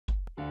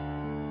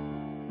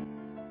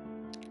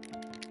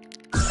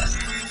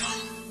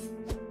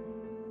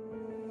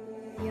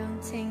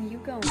Ting, you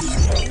going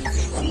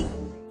crazy.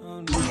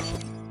 Oh no,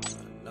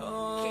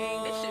 no.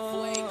 King, this shit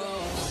fuego.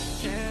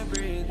 Can't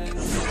breathe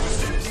inside.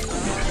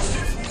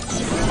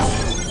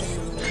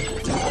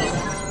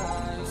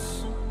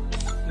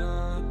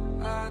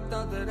 I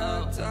thought that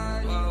I'd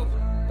die.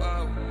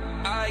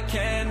 I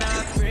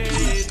cannot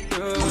breathe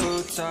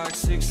through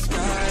toxic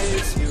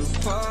skies. You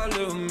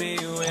pollute me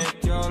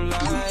with your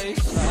lies.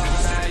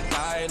 Thought I'd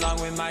die along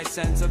with my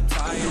sense of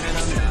time, and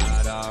I'm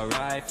not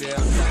alright. Feel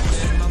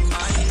trapped in my mind,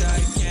 I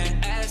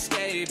can't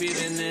escape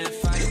even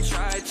if I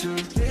try to.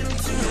 Little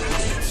too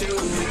late to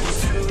weak,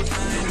 too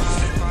kind. My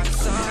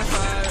heart's on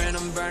fire and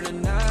I'm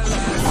burning alive,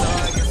 so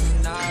I guess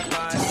I'm not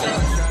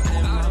myself. Trapped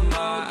in my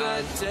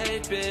mind,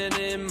 they've been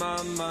in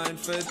my mind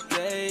for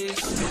days.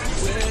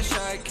 Wish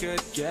I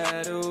could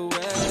get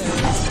away.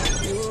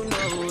 You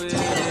know it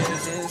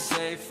isn't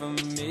safe for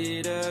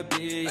me to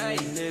be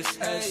in this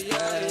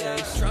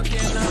headspace. Drunk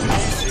and I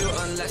miss you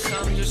unless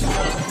I'm just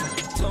drunk.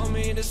 You told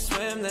me to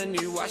swim, then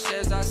you watched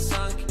as I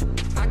sunk.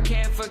 I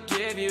can't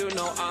forgive you,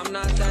 no, I'm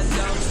not that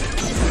dumb.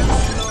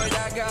 Paranoid,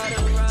 I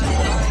gotta run.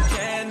 I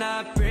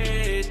cannot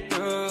breathe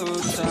through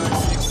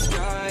toxic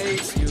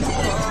skies. You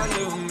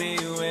pollute me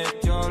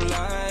with your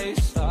lies.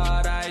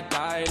 Thought I'd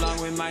die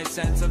along with my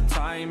sense of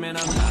time, and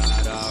I'm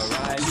not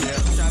alright.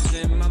 Feel trapped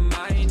in my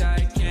mind,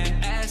 I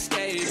can't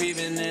escape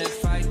even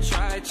if I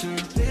try to.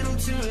 Little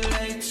too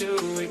late, too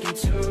weak and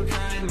too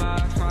kind. My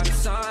heart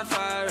is on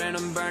fire and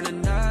I'm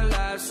burning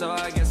alive, so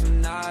I guess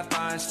I'm not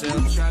fine.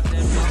 Still trapped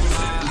in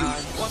my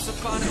mind. Once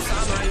upon a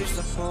time I used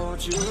to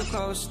hold you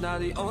close. Now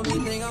the only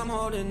thing I'm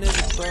holding is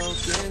a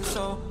broken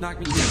soul. Knock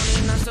me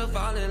down and I'm still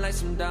falling like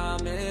some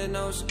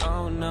dominoes.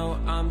 Oh no,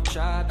 I'm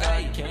trapped,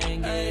 I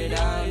can't get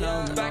out,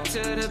 no. Back to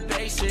the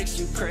basics,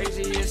 you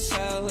crazy as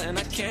hell, and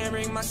I can't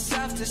bring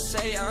myself to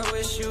say I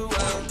wish you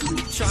well.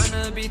 Trying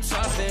to be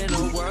tough in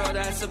a world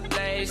that's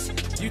ablaze.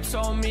 You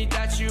told me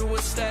that you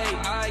would stay.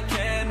 I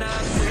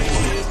cannot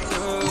breathe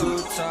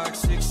through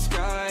toxic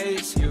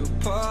skies. You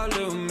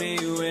pollute me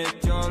with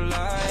your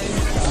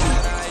lies.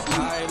 Thought I'd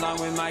die along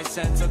with my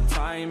sense of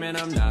time, and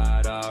I'm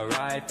not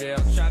alright.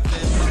 Feel trapped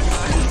in my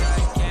mind, I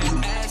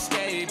can't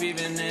escape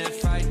even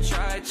if I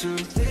try to.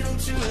 Little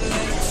too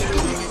late, too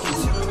weak and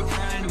too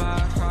kind. My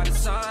heart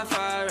is on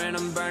fire and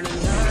I'm burning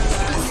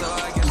alive, so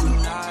I guess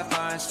I'm not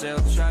fine.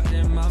 Still trapped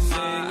in my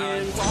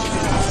mind.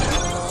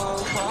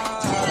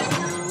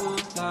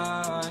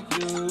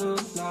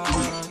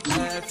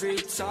 Every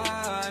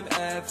time I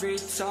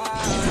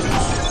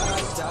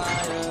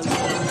die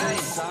alone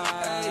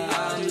inside,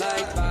 I'm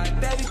like, bye,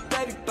 baby,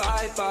 baby,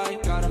 bye-bye.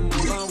 Gotta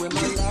move on with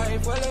my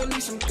life, well at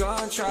least I'm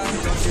gonna try.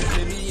 Don't you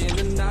hit me in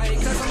the night,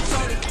 cause I'm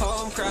calling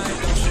home crying.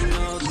 Don't you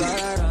know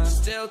that I'm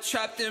still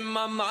trapped in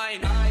my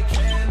mind? I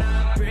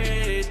cannot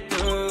breathe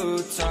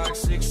through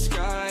toxic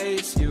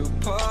skies. You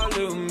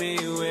pollute me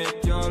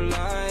with your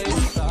lies.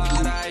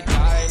 Thought I'd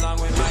die along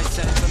with my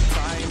sense of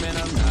time, and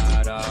I'm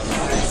not alright.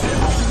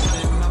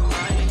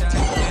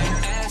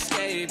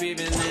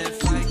 Even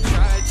if I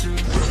try to.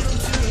 Little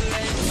too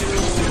late, too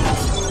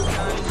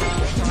kind. My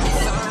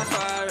heart's on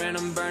fire and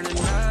I'm burning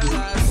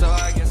alive, so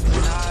I guess I'm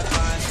not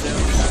fine.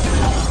 Still trapped in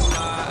my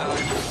mind.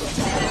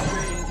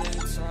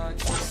 Breathing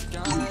toxic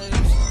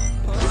skies.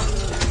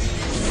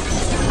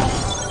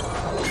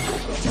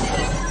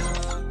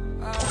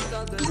 I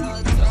thought that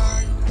I'd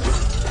die.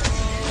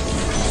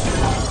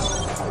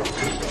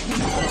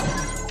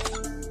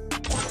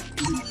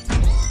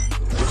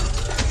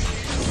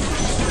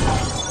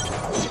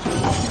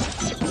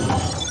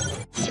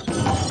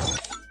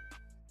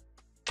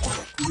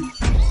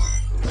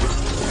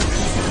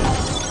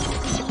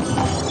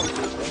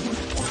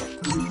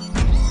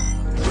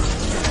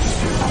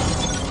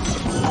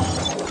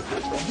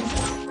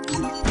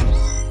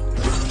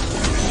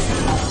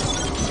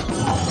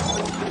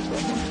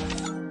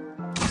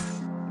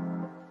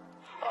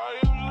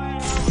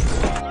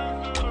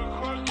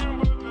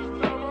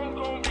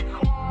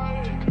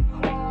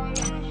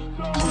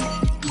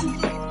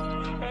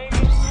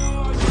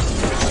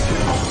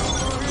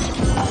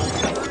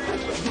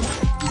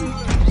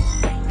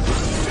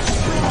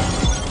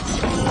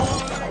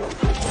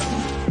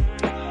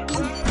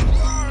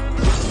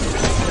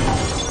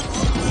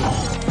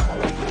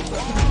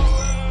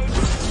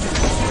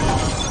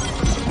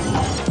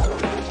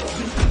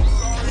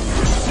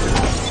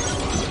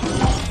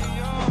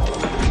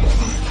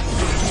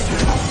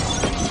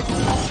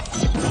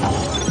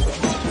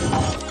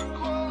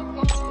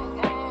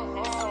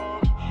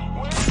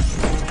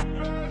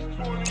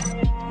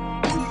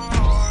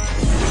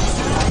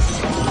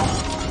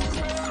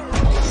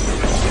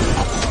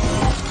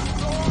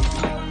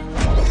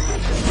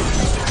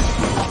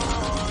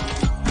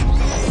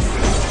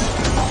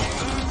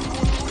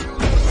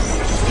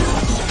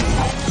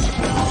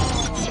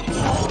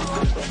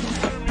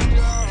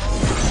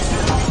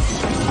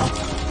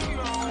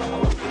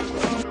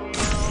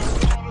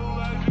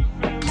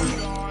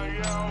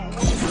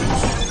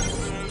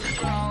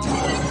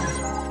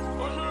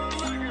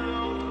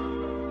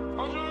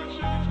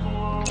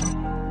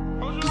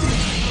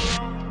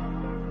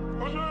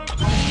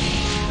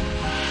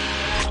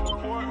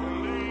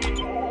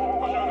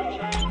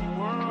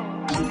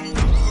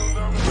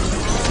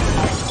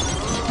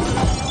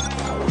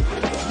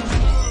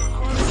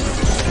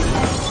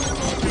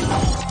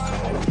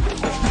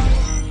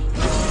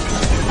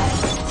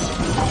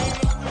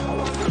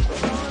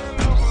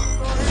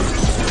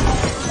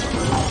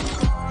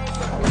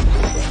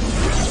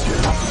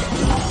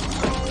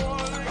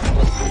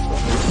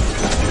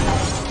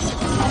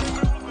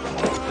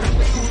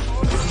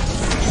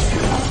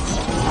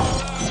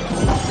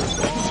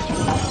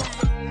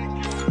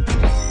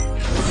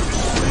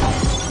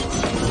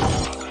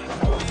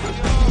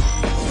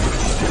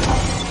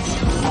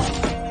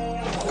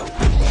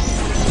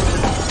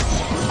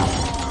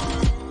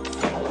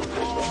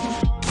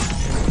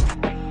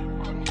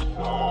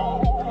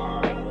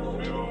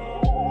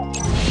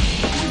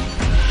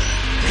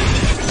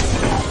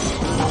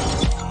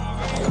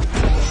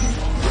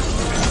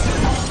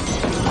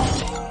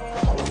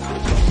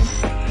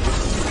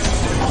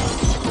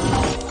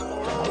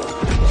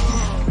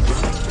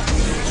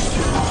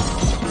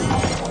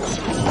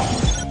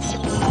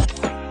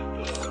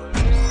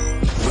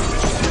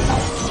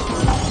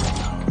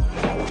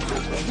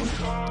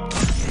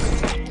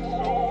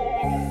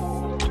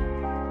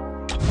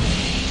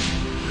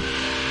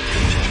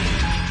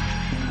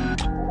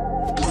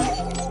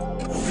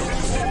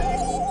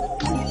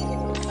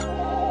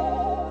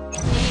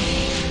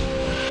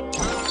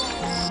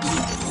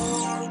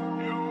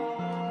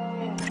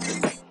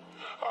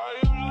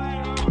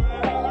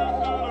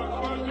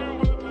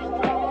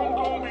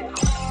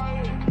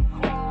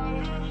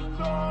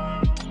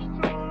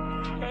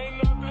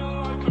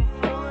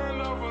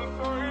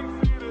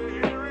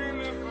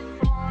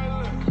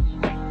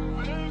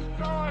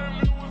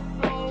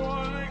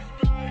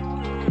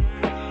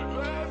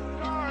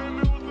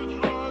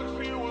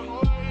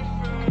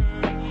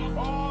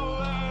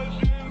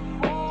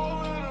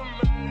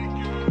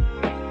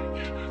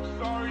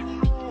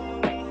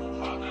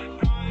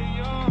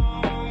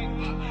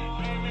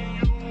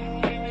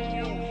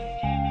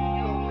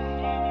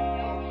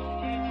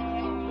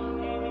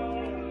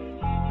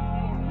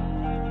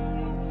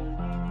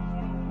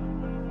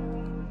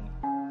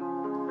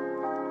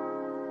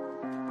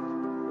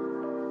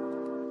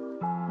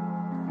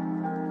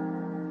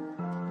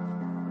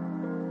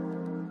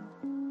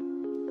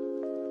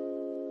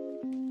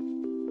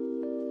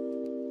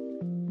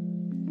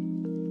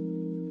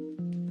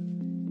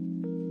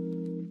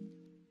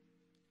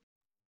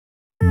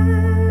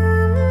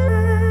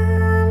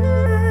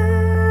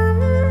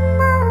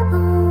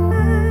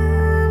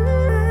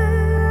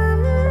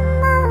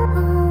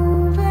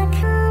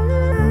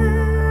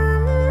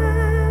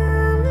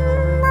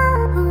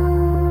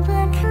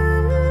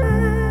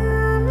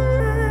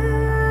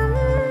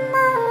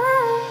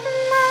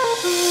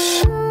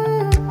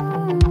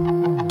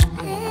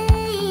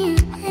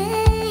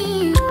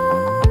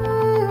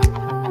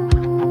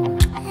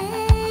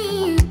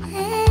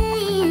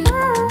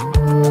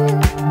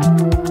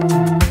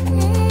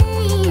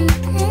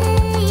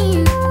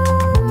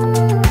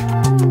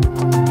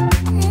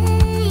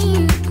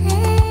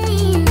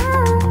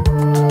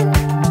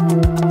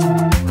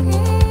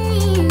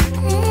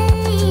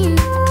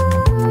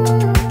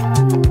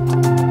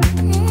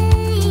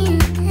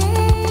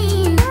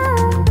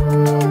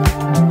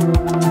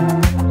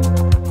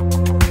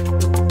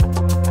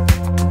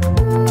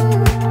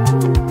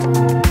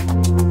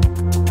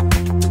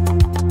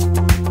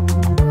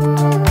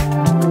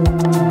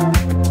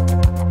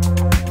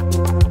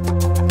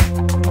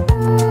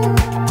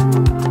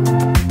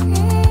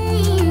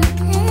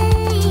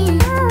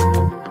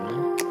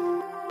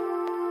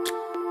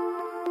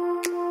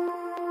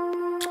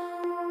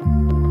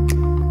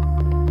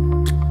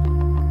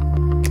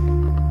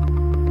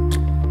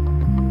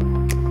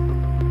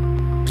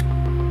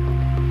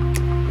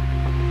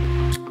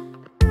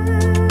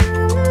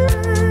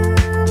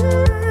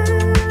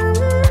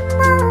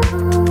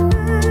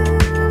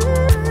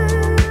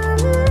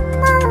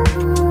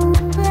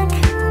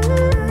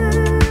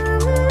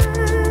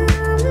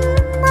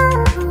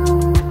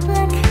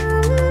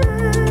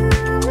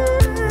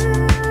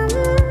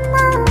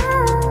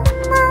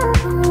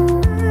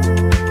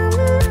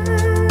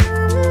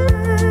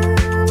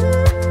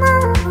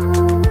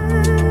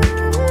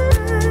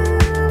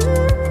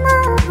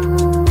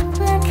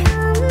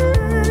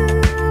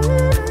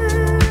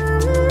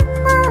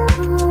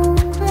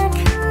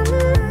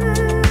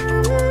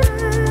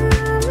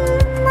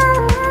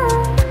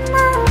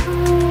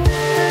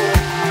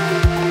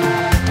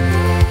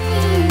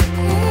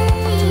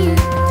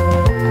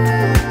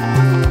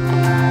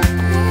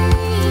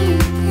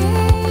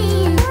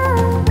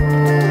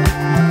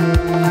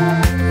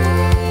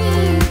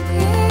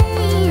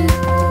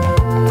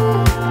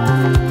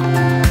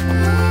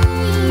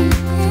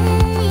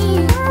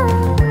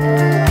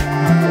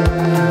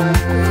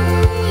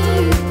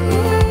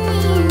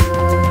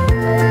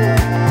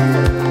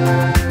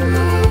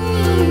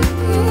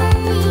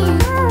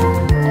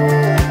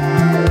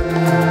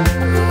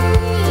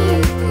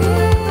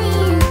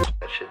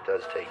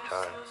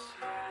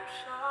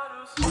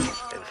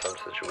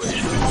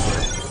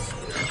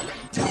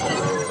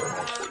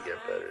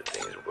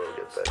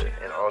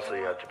 also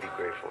you have to be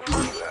grateful for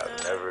what you have.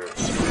 Never be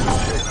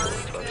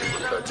grateful until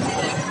people start to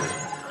miss you.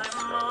 Like,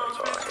 oh,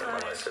 I hate my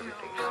life,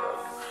 everything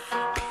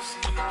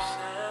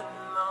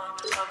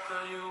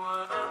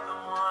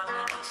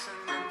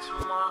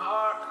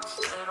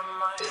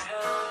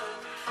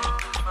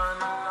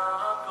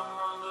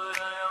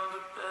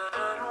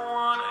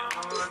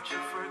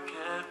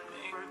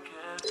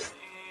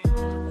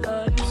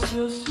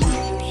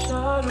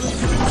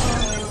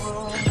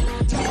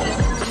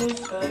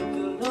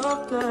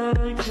that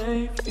I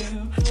gave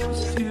you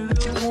was to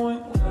the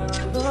point where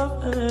I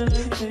love and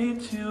I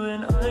hate you,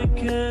 and I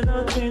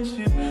cannot change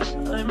you.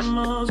 I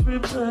must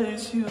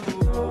replace you.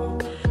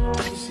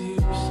 You see,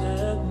 you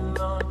said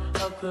no.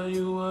 I thought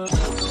you were the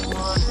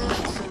one.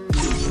 Listen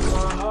to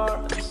my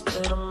heart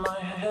instead of my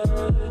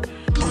head.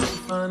 You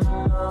find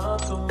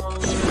another one,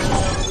 but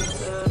I'm the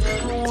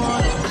better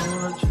one. I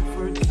won't let you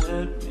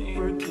forget me,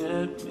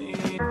 forget me.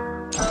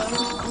 I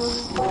was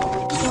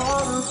caught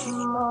up in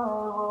my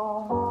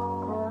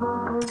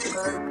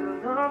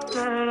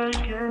that I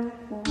get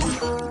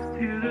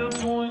to the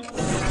point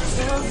where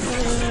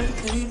I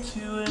hate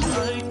you.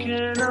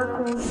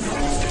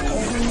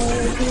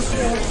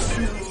 forget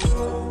you.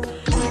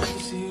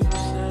 Easy to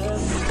say,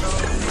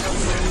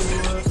 you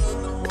were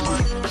the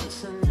one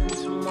listening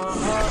to my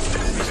heart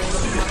instead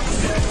of my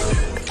head.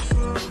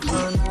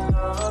 Running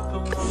up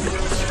and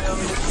wonder that I'm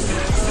the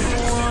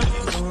one.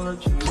 You won't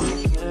let you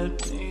forget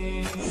me.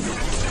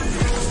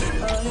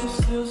 I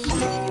still see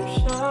your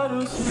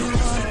shadows in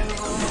my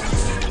room.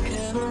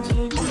 Can I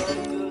take back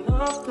the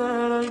love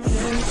that I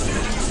gave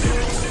you?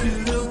 To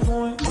the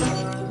point that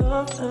I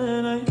love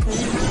and I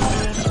hate you.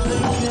 And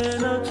I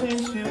cannot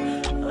change you,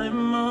 I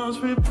must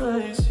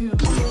replace you.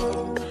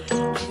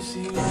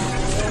 Easy to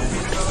say,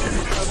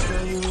 after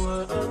you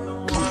were the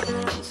one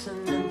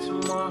listening to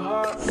my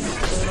heart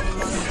instead of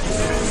my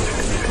head.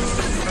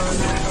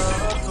 Running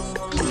up and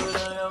wonder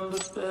that I am the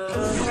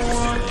better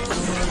one. You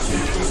won't let you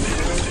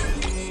forget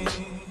me.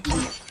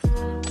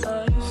 I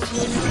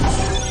still see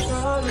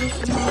shadows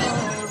in my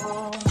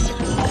room.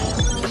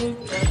 Take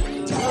back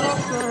the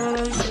love that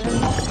I gave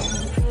you.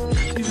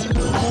 To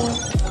the point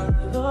that I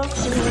love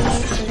and I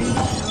hate you.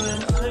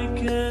 And I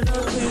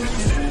cannot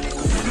change you,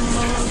 I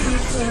must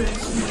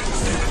replace you.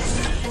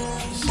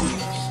 You see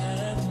you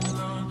standing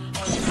on, I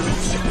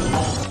thought you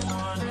were the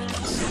one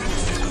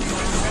listening to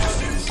my heart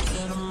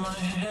instead of my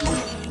head.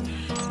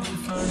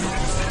 If I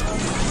love you,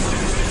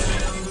 I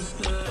am the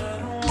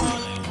better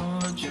one. I won't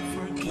let you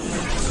forget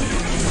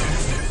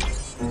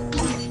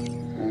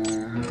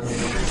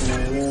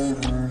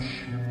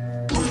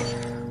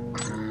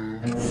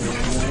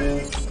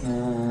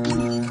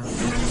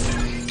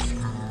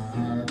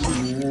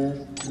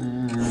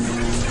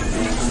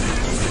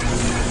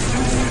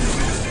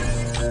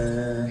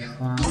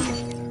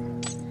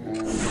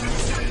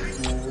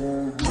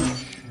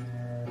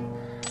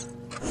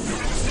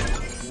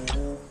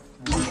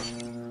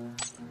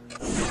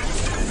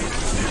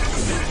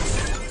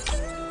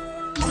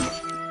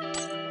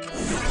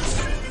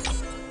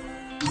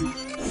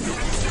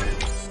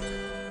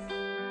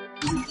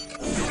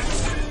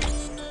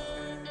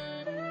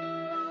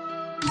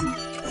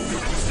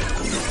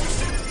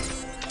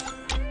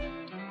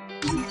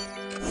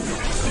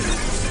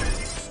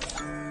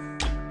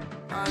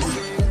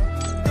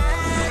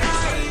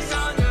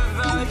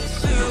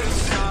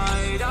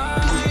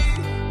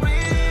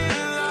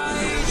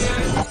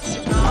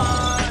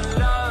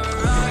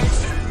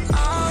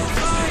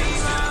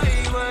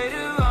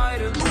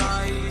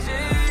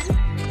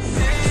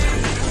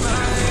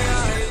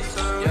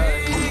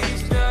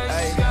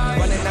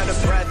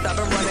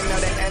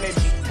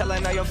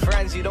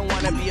you don't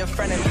wanna be a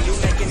friend of me. You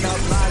making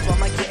up lies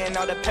while I'm getting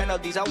all the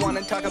penalties. I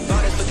wanna talk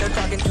about it, but they're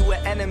talking to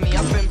an enemy.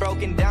 I've been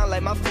broken down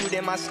like my food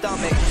in my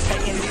stomach.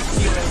 Hating these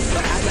feelings,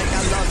 but act like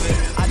I love it.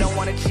 I don't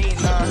wanna cheat,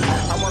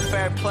 nah, I want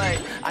fair play.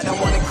 I don't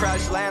wanna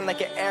crash land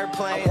like an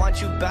airplane. I want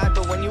you back,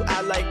 but when you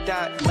act like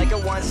that, like a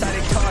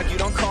one-sided talk, you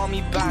don't call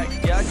me back.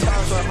 Yeah,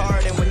 times were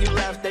hard, and when you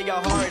left, they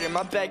got harder.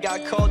 My bed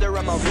got colder,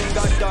 and my room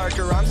got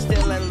darker. I'm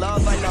still in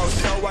love, I know,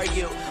 so are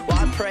you. Well,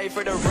 I pray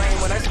for the rain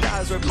when our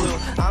skies were blue.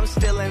 I'm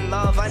still in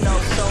love, I know,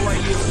 so are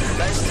you.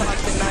 Let's talk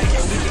tonight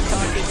and we can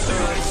talk it through.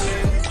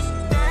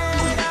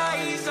 Dead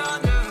eyes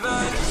on the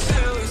verge of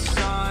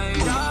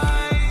suicide.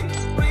 I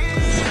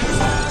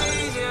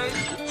realize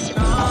it's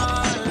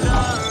not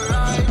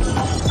alright.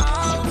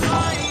 I'll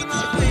find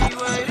my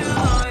way to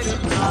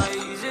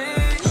idolize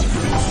it.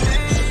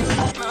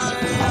 Take my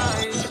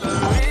eyes to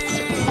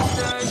reach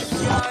the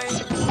sky.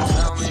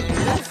 Tell me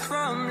if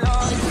I'm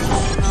lost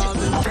in all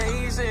the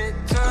days it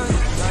took.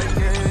 Like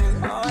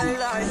it all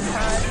I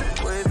had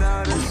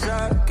without a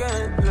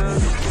second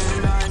look.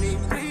 And I need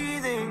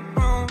breathing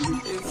room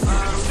if I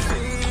don't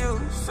see you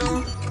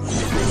soon.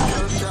 Think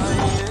you'll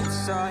die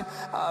inside,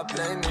 I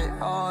blame it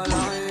all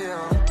on you.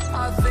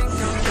 I think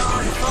I'm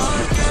gone for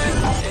good.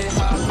 It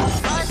happened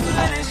faster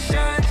than it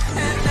should,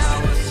 and now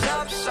it's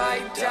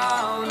upside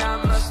down. I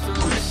must have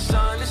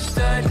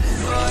misunderstood,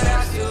 but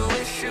I still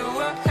wish you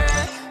were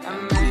here. And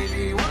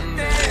maybe one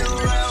day you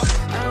will.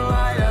 And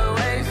while I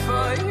wait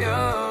for you,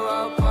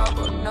 I'll pop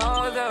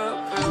another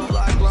pill.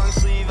 Black long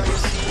sleeve, I can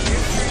see you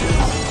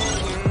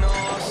freezing. You know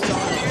I'll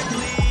stop you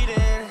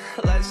bleeding.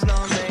 Let's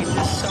not make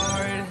this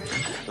hard.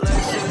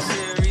 Let's just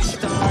hit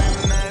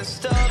restart.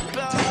 Messed up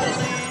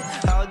badly.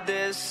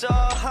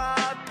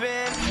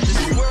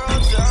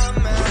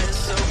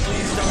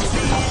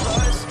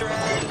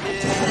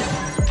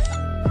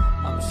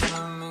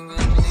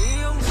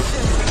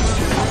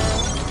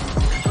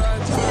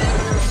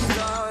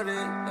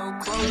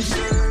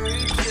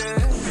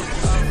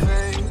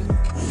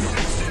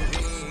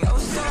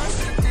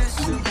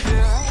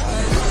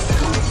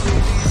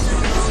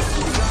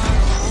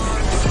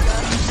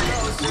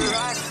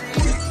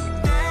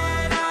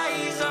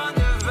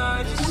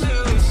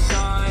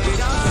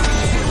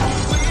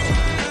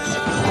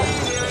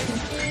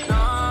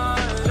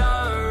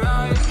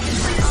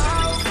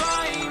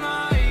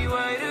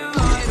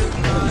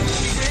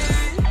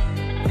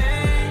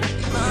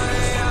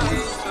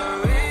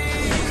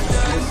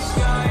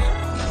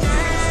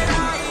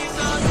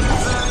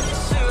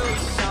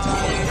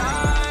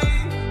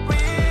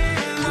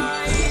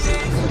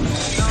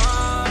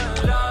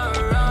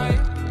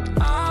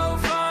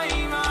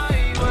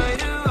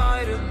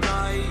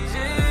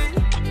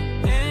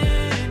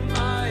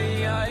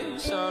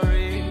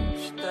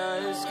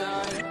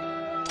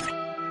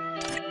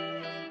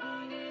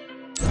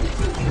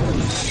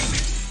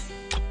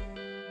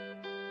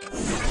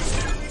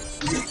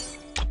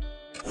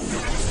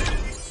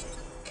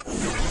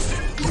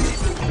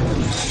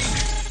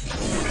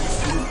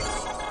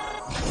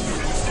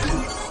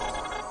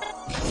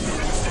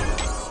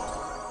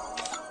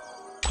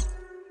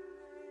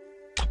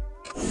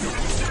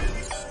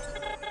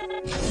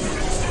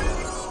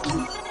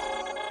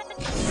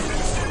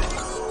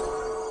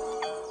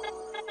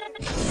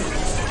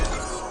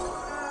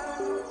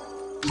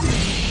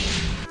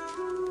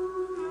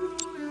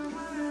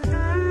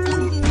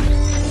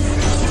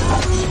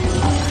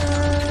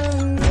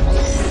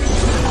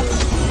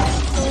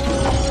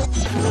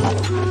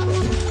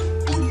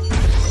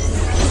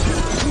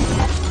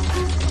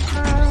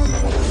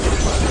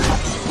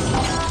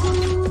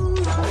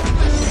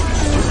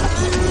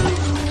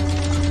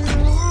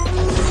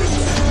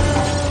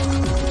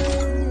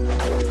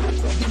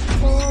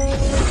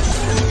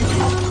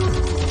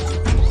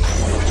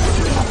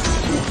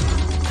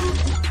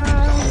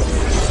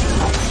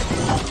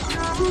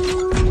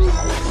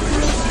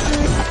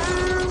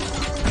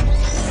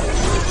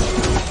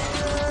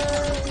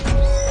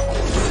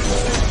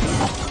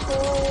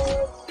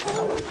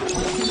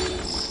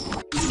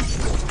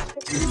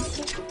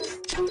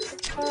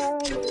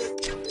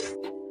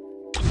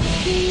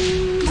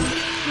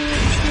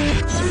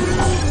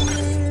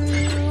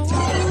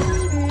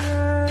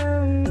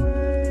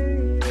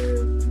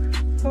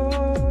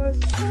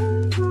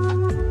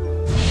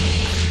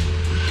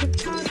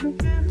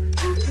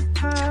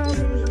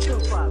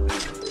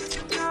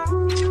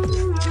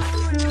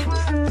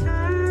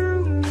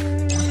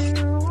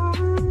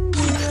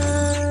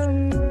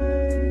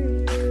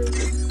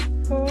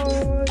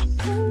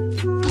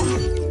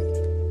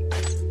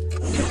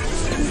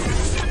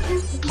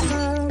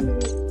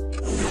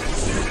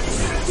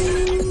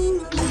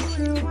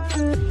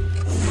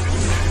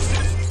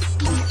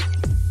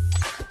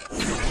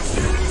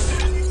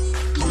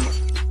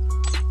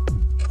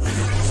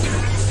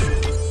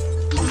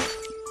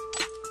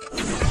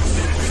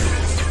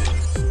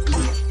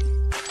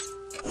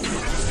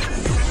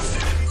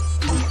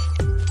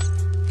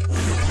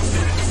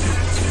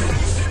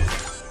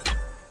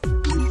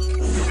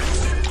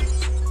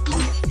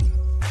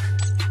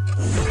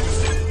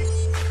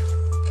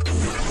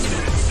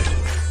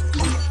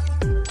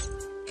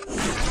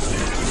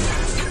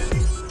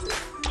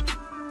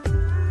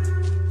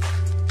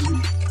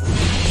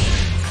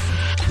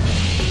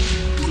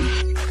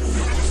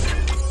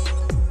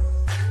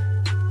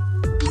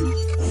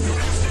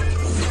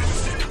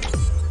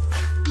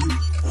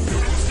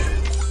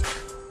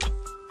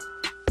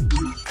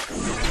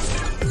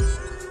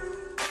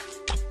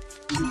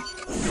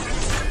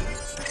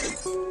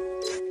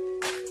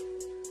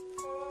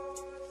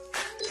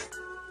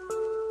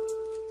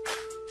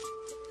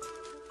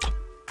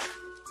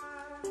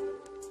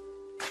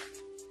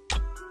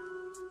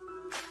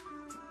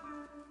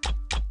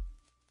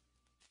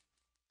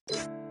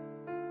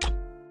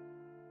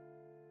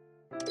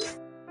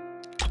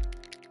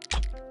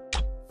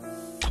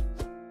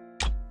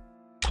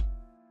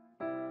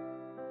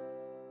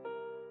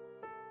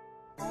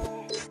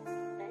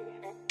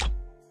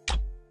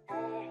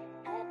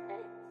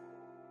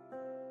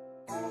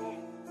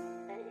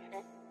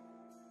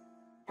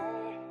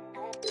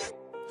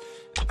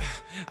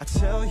 I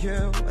tell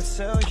you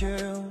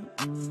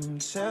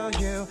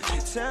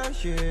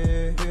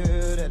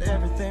that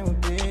everything will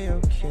be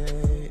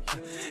okay,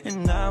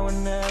 and I will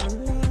never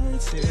lie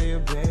to you,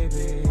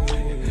 baby.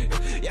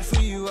 Yeah,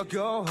 for you I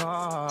go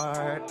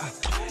hard.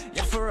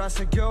 Yeah, for us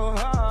I go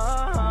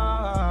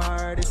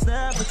hard. It's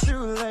never too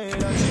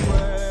late, I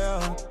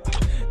swear.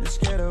 Let's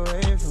get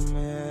away from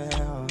here.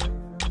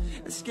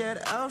 Let's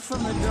get out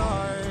from the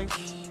dark.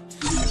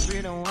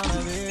 We don't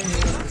wanna be here.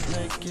 Let's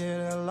make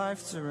it a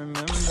life to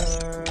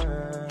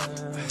remember.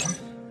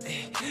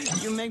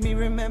 You make me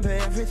remember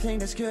everything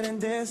that's good in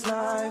this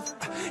life.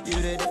 You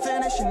the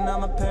definition of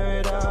my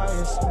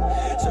paradise.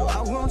 So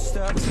I won't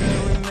stop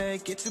till we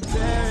make it to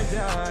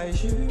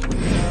paradise. You and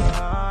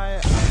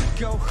I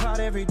go hard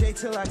every day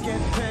till I get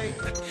paid,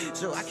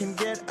 so I can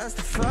get us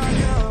the fuck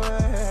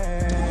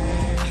away,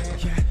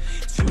 yeah,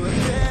 to a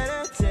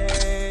better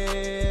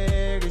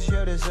day, 'cause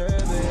you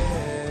deserve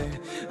it.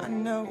 I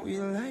know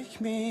you like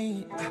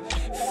me,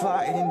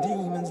 fighting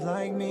demons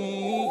like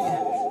me,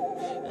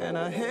 and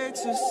I hate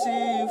to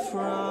see you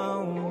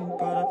frown,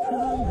 but I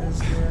promise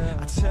you,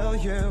 I tell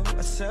you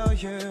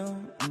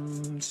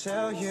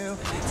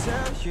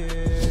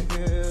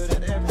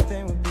that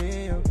everything will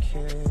be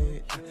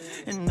okay,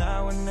 and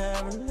I will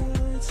never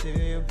lie to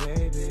you,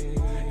 baby.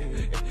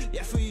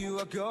 Yeah, for you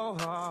I go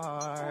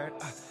hard.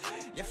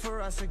 Yeah,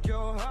 for us I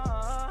go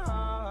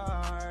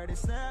hard.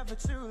 It's never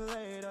too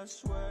late, I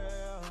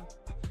swear.